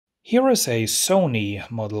Here is a Sony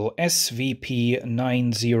model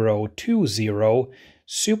SVP-9020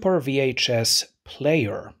 Super VHS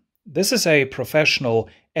player. This is a professional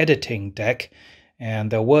editing deck,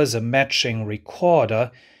 and there was a matching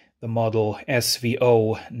recorder, the model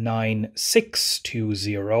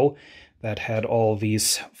SVO-9620, that had all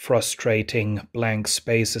these frustrating blank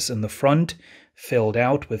spaces in the front, filled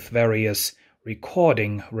out with various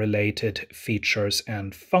recording-related features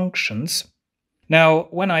and functions. Now,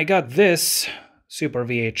 when I got this Super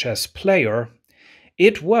VHS player,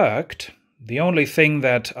 it worked. The only thing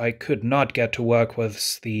that I could not get to work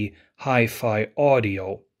was the hi-fi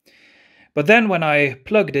audio. But then when I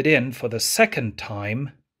plugged it in for the second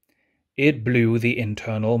time, it blew the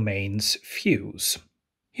internal mains fuse.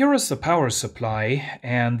 Here is the power supply,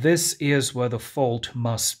 and this is where the fault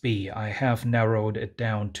must be. I have narrowed it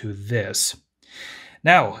down to this.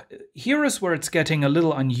 Now, here is where it's getting a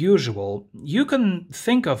little unusual. You can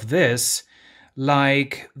think of this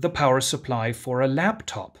like the power supply for a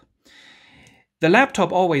laptop. The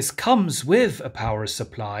laptop always comes with a power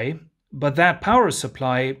supply, but that power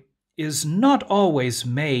supply is not always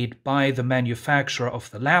made by the manufacturer of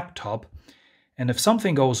the laptop. And if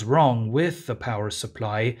something goes wrong with the power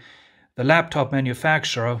supply, the laptop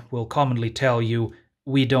manufacturer will commonly tell you,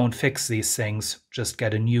 "We don't fix these things, just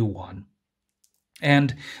get a new one."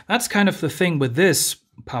 And that's kind of the thing with this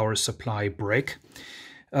power supply brick.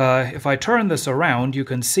 If I turn this around, you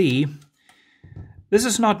can see this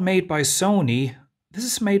is not made by Sony. This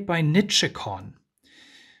is made by Nichicon.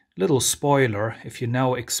 Little spoiler, if you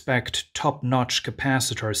now expect top-notch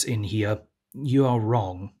capacitors in here, you are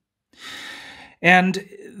wrong. And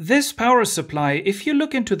this power supply, if you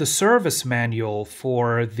look into the service manual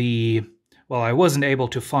for the well, I wasn't able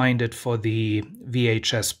to find it for the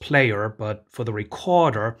VHS player, but for the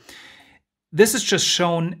recorder, this is just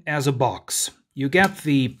shown as a box. You get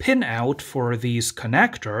the pin out for these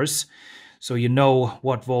connectors, so you know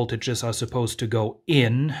what voltages are supposed to go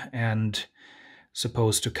in and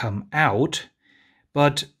supposed to come out,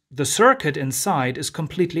 but the circuit inside is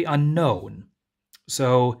completely unknown.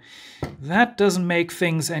 So that doesn't make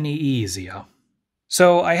things any easier.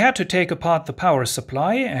 So I had to take apart the power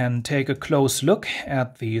supply and take a close look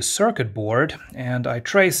at the circuit board, and I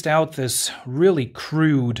traced out this really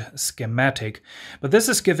crude schematic, but this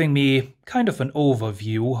is giving me kind of an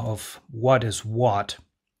overview of what is what.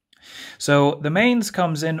 So the mains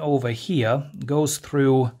comes in over here, goes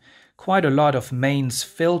through quite a lot of mains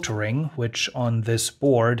filtering, which on this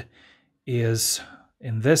board is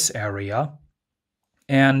in this area.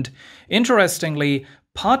 And interestingly,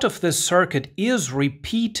 part of this circuit is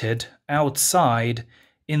repeated outside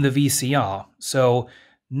in the VCR, so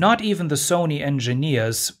not even the Sony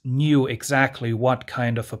engineers knew exactly what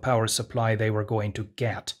kind of a power supply they were going to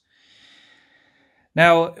get.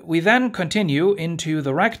 Now, we then continue into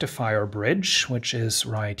the rectifier bridge, which is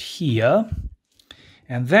right here,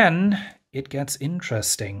 and then it gets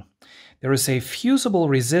interesting. There is a fusible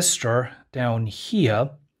resistor down here,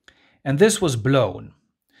 and this was blown.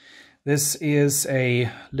 This is a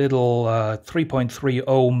little 3.3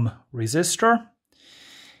 ohm resistor,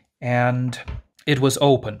 and it was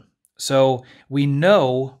open. So we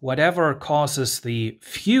know whatever causes the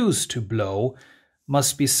fuse to blow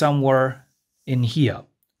must be somewhere in here,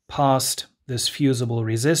 past this fusible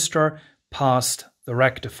resistor, past the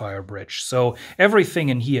rectifier bridge. So everything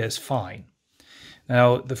in here is fine.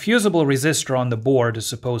 Now, the fusible resistor on the board is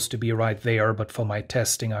supposed to be right there, but for my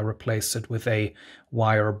testing I replaced it with a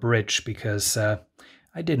wire bridge because I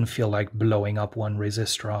didn't feel like blowing up one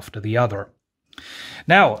resistor after the other.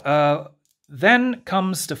 Now, then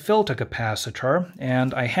comes the filter capacitor,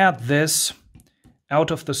 and I had this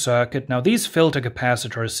out of the circuit. Now, these filter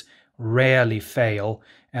capacitors rarely fail,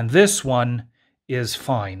 and this one is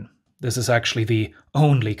fine. This is actually the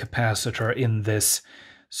only capacitor in this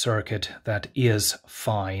circuit that is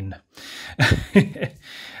fine.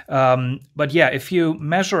 But yeah, if you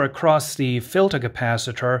measure across the filter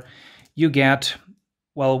capacitor, you get,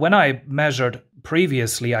 well, when I measured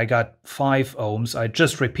previously, I got 5 ohms. I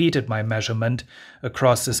just repeated my measurement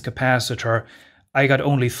across this capacitor. I got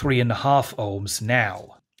only 3.5 ohms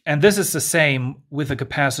now. And this is the same with the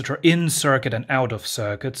capacitor in circuit and out of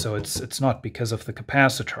circuit, so it's not because of the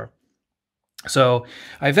capacitor. So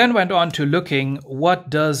I then went on to looking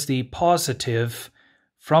what does the positive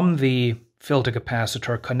from the filter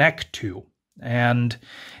capacitor connect to. And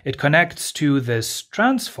it connects to this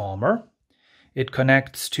transformer. It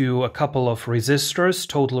connects to a couple of resistors,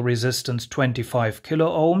 total resistance 25 kilo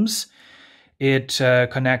ohms. It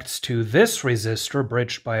connects to this resistor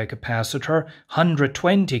bridged by a capacitor,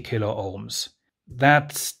 120 kilo ohms.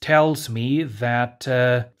 that tells me that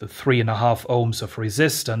the 3.5 ohms of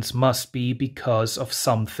resistance must be because of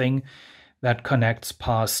something that connects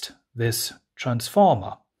past this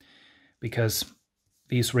transformer. Because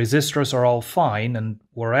these resistors are all fine, and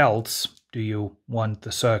where else do you want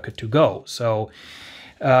the circuit to go? So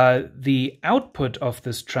the output of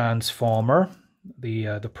this transformer,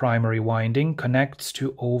 the primary winding, connects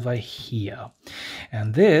to over here.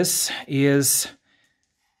 And this is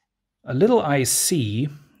a little IC.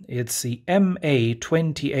 It's the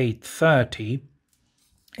MA2830,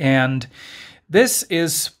 and this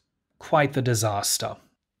is quite the disaster.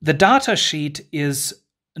 The data sheet is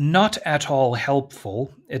not at all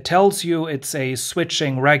helpful. It tells you it's a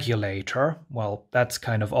switching regulator. Well, that's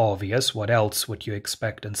kind of obvious. What else would you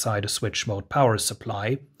expect inside a switch mode power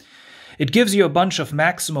supply? It gives you a bunch of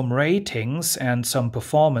maximum ratings and some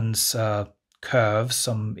performance curves,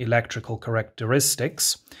 some electrical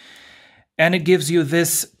characteristics. And it gives you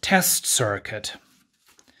this test circuit.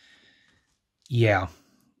 Yeah.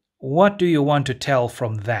 What do you want to tell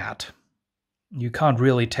from that? You can't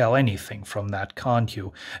really tell anything from that, can't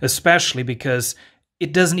you? Especially because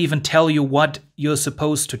it doesn't even tell you what you're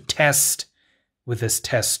supposed to test with this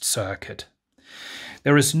test circuit.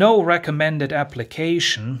 There is no recommended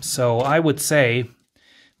application, so I would say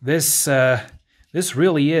this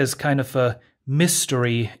really is kind of a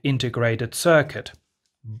mystery integrated circuit.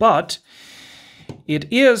 But it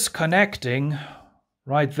is connecting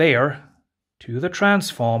right there to the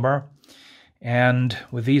transformer, and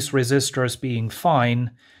with these resistors being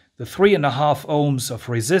fine, the 3.5 ohms of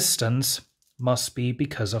resistance must be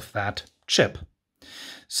because of that chip.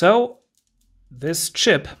 So this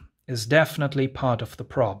chip is definitely part of the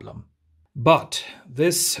problem. But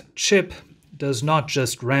this chip does not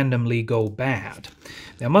just randomly go bad.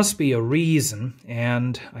 There must be a reason,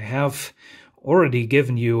 and I have already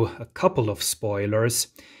given you a couple of spoilers.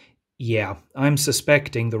 Yeah, I'm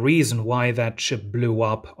suspecting the reason why that chip blew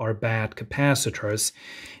up are bad capacitors.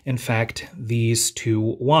 In fact, these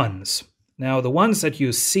two ones. Now, the ones that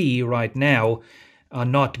you see right now are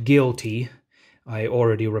not guilty. I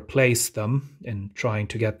already replaced them in trying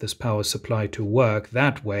to get this power supply to work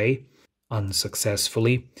that way,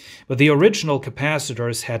 unsuccessfully. But the original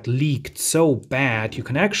capacitors had leaked so bad, you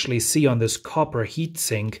can actually see on this copper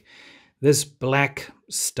heatsink this black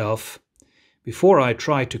stuff. Before I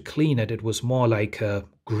tried to clean it, it was more like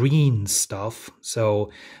green stuff.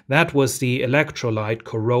 So that was the electrolyte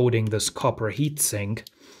corroding this copper heatsink.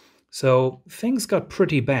 So things got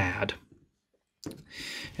pretty bad.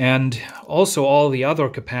 And also all the other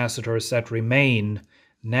capacitors that remain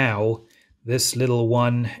now, this little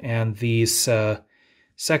one and these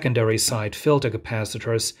secondary side filter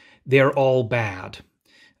capacitors, they're all bad.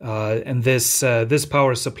 And this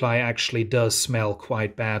power supply actually does smell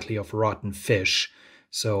quite badly of rotten fish.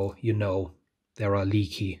 So, you know, there are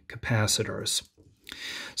leaky capacitors.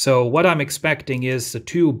 So what I'm expecting is the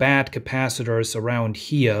two bad capacitors around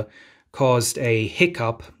here caused a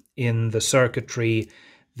hiccup in the circuitry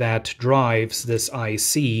that drives this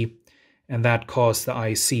IC, and that caused the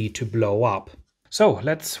IC to blow up. So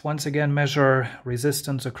let's once again measure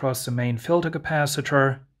resistance across the main filter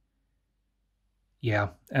capacitor. Yeah,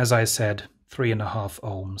 as I said, 3.5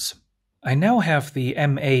 ohms. I now have the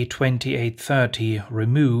MA2830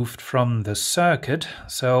 removed from the circuit,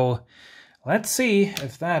 so let's see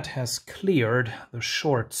if that has cleared the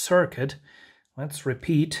short circuit. Let's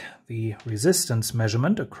repeat the resistance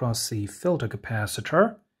measurement across the filter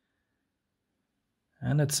capacitor.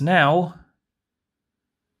 And it's now,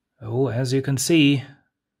 oh, as you can see,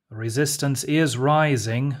 the resistance is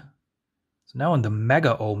rising. It's now in the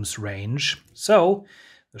mega ohms range, so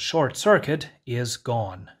the short circuit is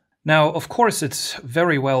gone. Now, of course, it's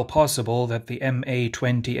very well possible that the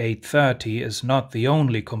MA2830 is not the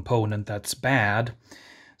only component that's bad,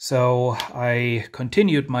 so I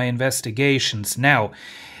continued my investigations. Now,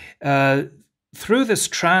 through this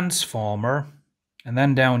transformer, and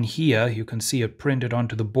then down here, you can see it printed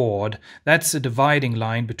onto the board. That's the dividing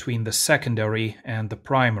line between the secondary and the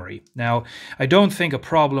primary. Now, I don't think a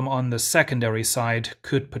problem on the secondary side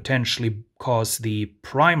could potentially cause the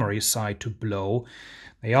primary side to blow.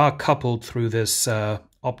 They are coupled through this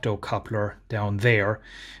optocoupler down there,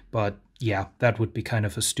 but yeah, that would be kind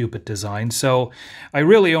of a stupid design. So I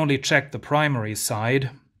really only checked the primary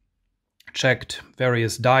side. Checked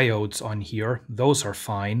various diodes on here, those are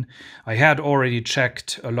fine. I had already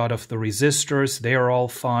checked a lot of the resistors, they are all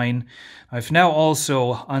fine. I've now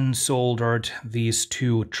also unsoldered these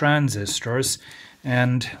two transistors,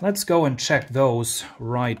 and let's go and check those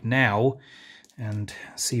right now and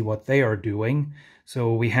see what they are doing.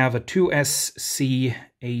 So we have a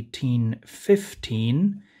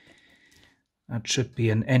 2SC1815. That should be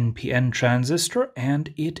an NPN transistor,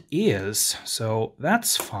 and it is. So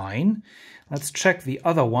that's fine. Let's check the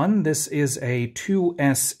other one. This is a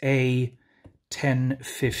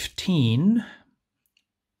 2SA1015.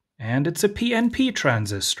 And it's a PNP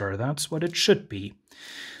transistor. That's what it should be.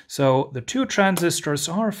 So the two transistors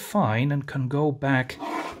are fine and can go back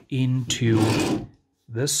into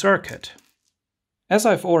the circuit. As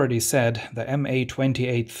I've already said, the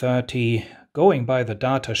MA2830, going by the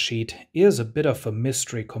datasheet, is a bit of a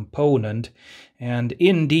mystery component, and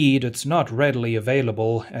indeed it's not readily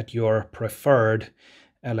available at your preferred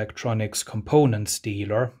electronics components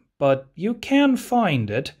dealer, but you can find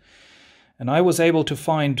it, and I was able to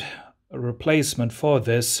find a replacement for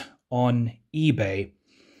this on eBay.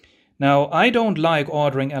 Now, I don't like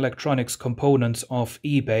ordering electronics components off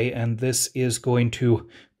eBay, and this is going to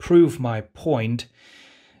prove my point.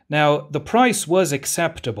 Now, the price was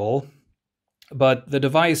acceptable, but the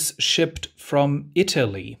device shipped from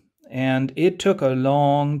Italy, and it took a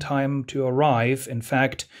long time to arrive, in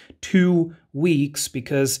fact, 2 weeks,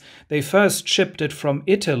 because they first shipped it from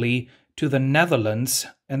Italy to the Netherlands,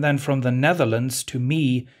 and then from the Netherlands to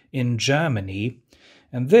me in Germany.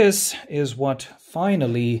 And this is what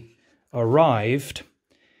finally arrived.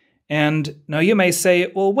 And now you may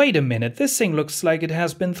say, well, wait a minute, this thing looks like it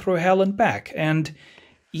has been through hell and back. And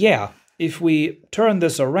yeah, if we turn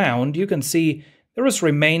this around, you can see there is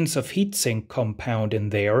remains of heatsink compound in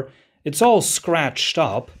there. It's all scratched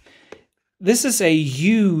up. This is a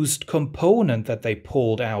used component that they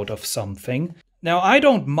pulled out of something. Now, I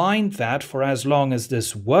don't mind that for as long as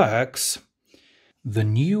this works. The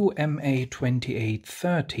new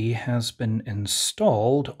MA2830 has been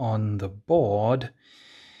installed on the board,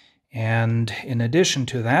 and in addition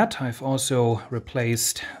to that, I've also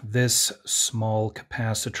replaced this small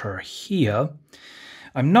capacitor here.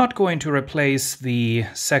 I'm not going to replace the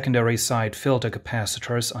secondary side filter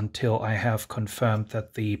capacitors until I have confirmed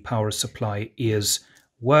that the power supply is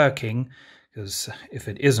working, because if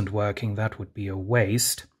it isn't working, that would be a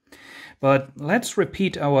waste. But let's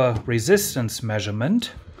repeat our resistance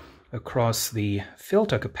measurement across the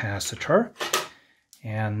filter capacitor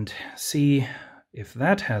and see if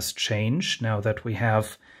that has changed now that we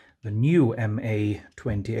have the new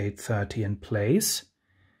MA2830 in place.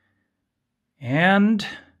 And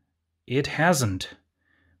it hasn't.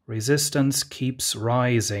 Resistance keeps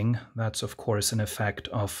rising. That's of course an effect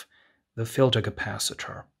of the filter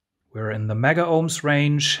capacitor. We're in the mega ohms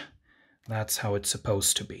range. That's how it's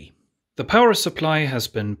supposed to be. The power supply has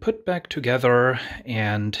been put back together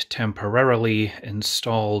and temporarily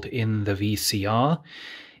installed in the VCR,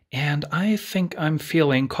 and I think I'm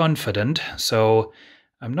feeling confident, so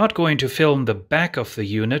I'm not going to film the back of the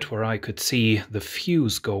unit where I could see the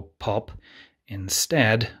fuse go pop.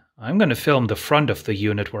 Instead, I'm going to film the front of the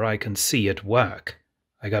unit where I can see it work.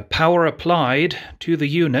 I got power applied to the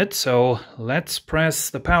unit, so let's press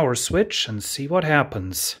the power switch and see what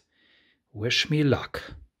happens. Wish me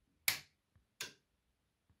luck.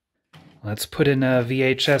 Let's put in a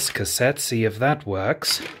VHS cassette, see if that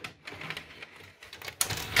works.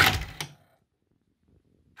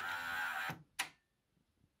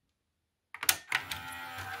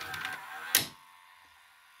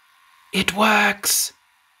 It works!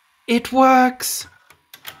 It works!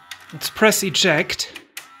 Let's press eject.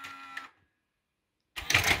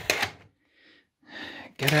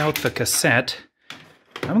 Get out the cassette.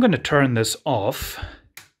 I'm going to turn this off.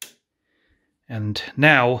 And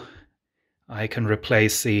now I can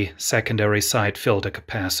replace the secondary side filter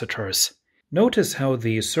capacitors. Notice how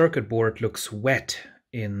the circuit board looks wet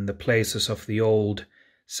in the places of the old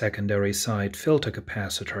secondary side filter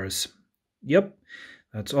capacitors. Yep,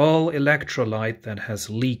 that's all electrolyte that has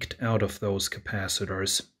leaked out of those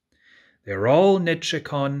capacitors. They're all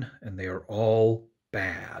Nichicon and they are all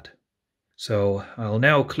bad. So I'll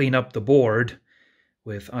now clean up the board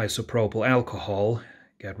with isopropyl alcohol,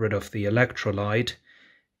 get rid of the electrolyte.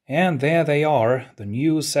 And there they are, the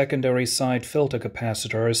new secondary side filter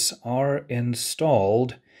capacitors are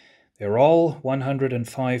installed. They're all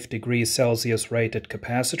 105 degrees Celsius rated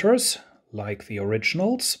capacitors, like the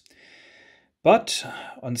originals. But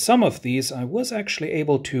on some of these I was actually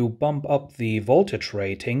able to bump up the voltage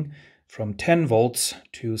rating from 10 volts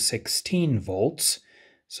to 16 volts,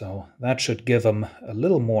 so that should give them a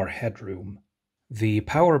little more headroom. The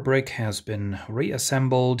power brick has been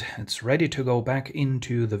reassembled. It's ready to go back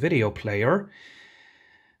into the video player.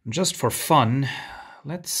 Just for fun,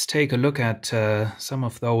 let's take a look at some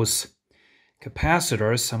of those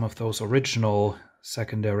capacitors, some of those original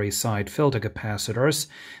secondary side filter capacitors.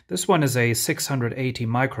 This one is a 680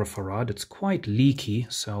 microfarad. It's quite leaky,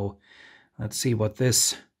 so let's see what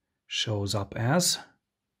this shows up as.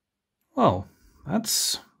 Oh,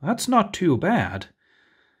 that's not too bad.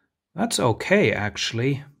 That's okay,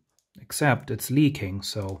 actually, except it's leaking,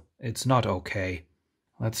 so it's not okay.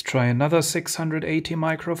 Let's try another 680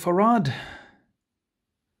 microfarad.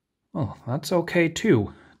 Oh, that's okay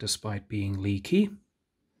too, despite being leaky.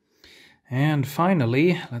 And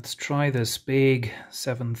finally, let's try this big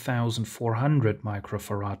 7400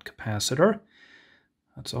 microfarad capacitor.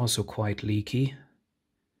 That's also quite leaky.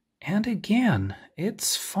 And again,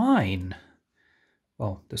 it's fine.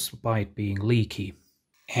 Well, despite being leaky.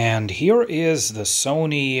 And here is the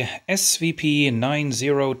Sony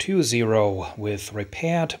SVP-9020 with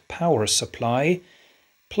repaired power supply,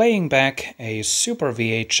 playing back a Super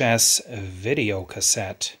VHS video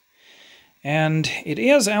cassette. And it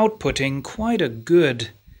is outputting quite a good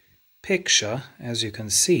picture, as you can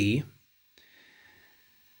see.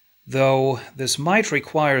 Though this might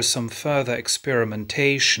require some further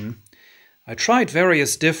experimentation. I tried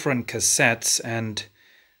various different cassettes, and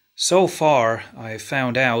so far I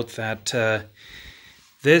found out that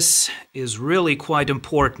this is really quite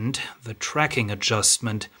important, the tracking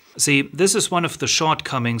adjustment. See, this is one of the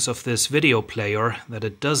shortcomings of this video player, that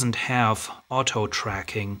it doesn't have auto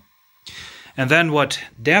tracking. And then what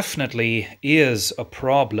definitely is a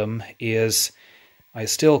problem is I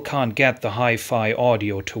still can't get the hi-fi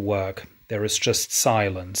audio to work. There is just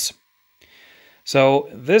silence. So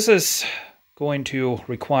this is going to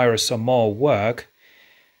require some more work,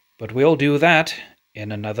 but we'll do that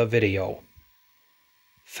in another video.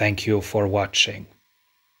 Thank you for watching.